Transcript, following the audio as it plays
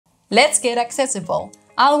Let's get accessible.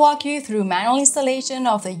 I'll walk you through manual installation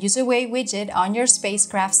of the UserWay widget on your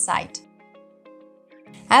SpaceCraft site.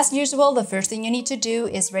 As usual, the first thing you need to do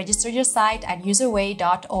is register your site at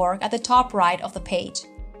userway.org at the top right of the page.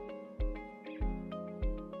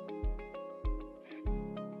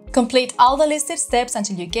 Complete all the listed steps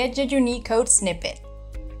until you get your unique code snippet.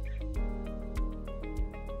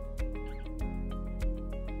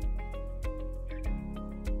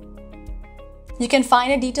 You can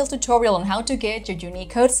find a detailed tutorial on how to get your unique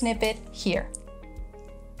code snippet here.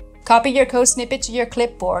 Copy your code snippet to your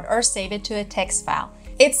clipboard or save it to a text file.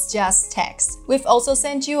 It's just text. We've also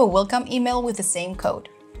sent you a welcome email with the same code.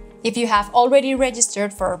 If you have already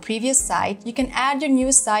registered for a previous site, you can add your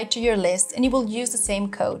new site to your list and you will use the same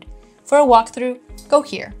code. For a walkthrough, go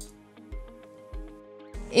here.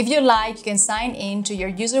 If you like, you can sign in to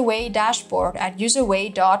your UserWay dashboard at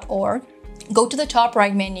userway.org. Go to the top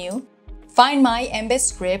right menu, find My Embed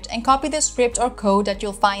Script and copy the script or code that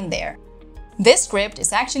you'll find there. This script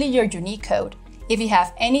is actually your unique code. If you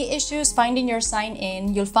have any issues finding your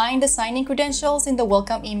sign-in, you'll find the sign-in credentials in the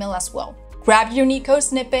welcome email as well. Grab your unique code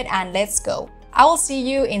snippet and let's go. I will see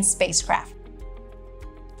you in SpaceCraft.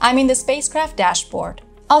 I'm in the SpaceCraft dashboard.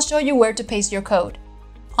 I'll show you where to paste your code.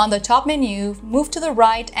 On the top menu, move to the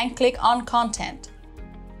right and click on Content.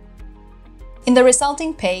 In the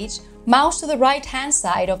resulting page, mouse to the right-hand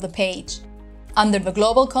side of the page. Under the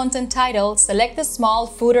global content title, select the small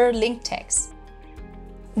footer link text.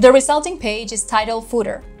 The resulting page is titled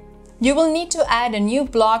Footer. You will need to add a new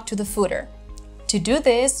block to the footer. To do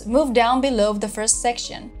this, move down below the first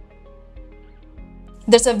section.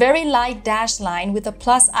 There's a very light dashed line with a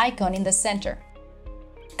plus icon in the center.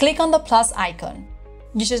 Click on the plus icon.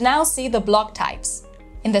 You should now see the block types.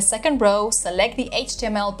 In the second row, select the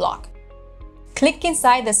HTML block. Click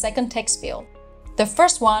inside the second text field. The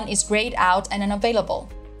first one is grayed out and unavailable.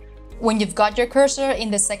 When you've got your cursor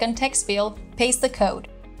in the second text field, paste the code.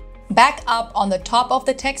 Back up on the top of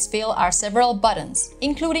the text field are several buttons,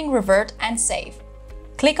 including Revert and Save.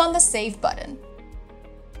 Click on the Save button.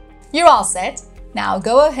 You're all set. Now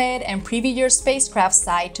go ahead and preview your SpaceCraft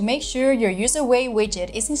site to make sure your UserWay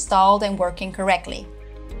widget is installed and working correctly.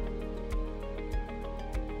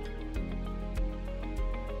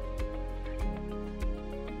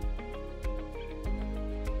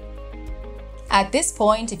 At this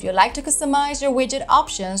point, if you like to customize your widget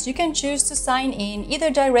options, you can choose to sign in either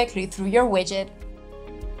directly through your widget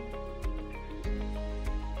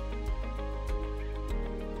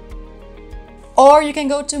or you can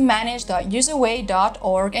go to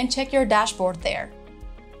manage.userway.org and check your dashboard there.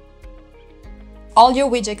 All your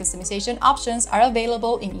widget customization options are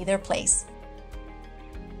available in either place.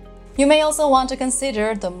 You may also want to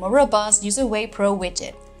consider the more robust UserWay Pro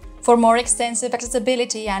widget. For more extensive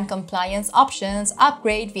accessibility and compliance options,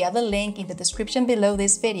 upgrade via the link in the description below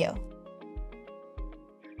this video.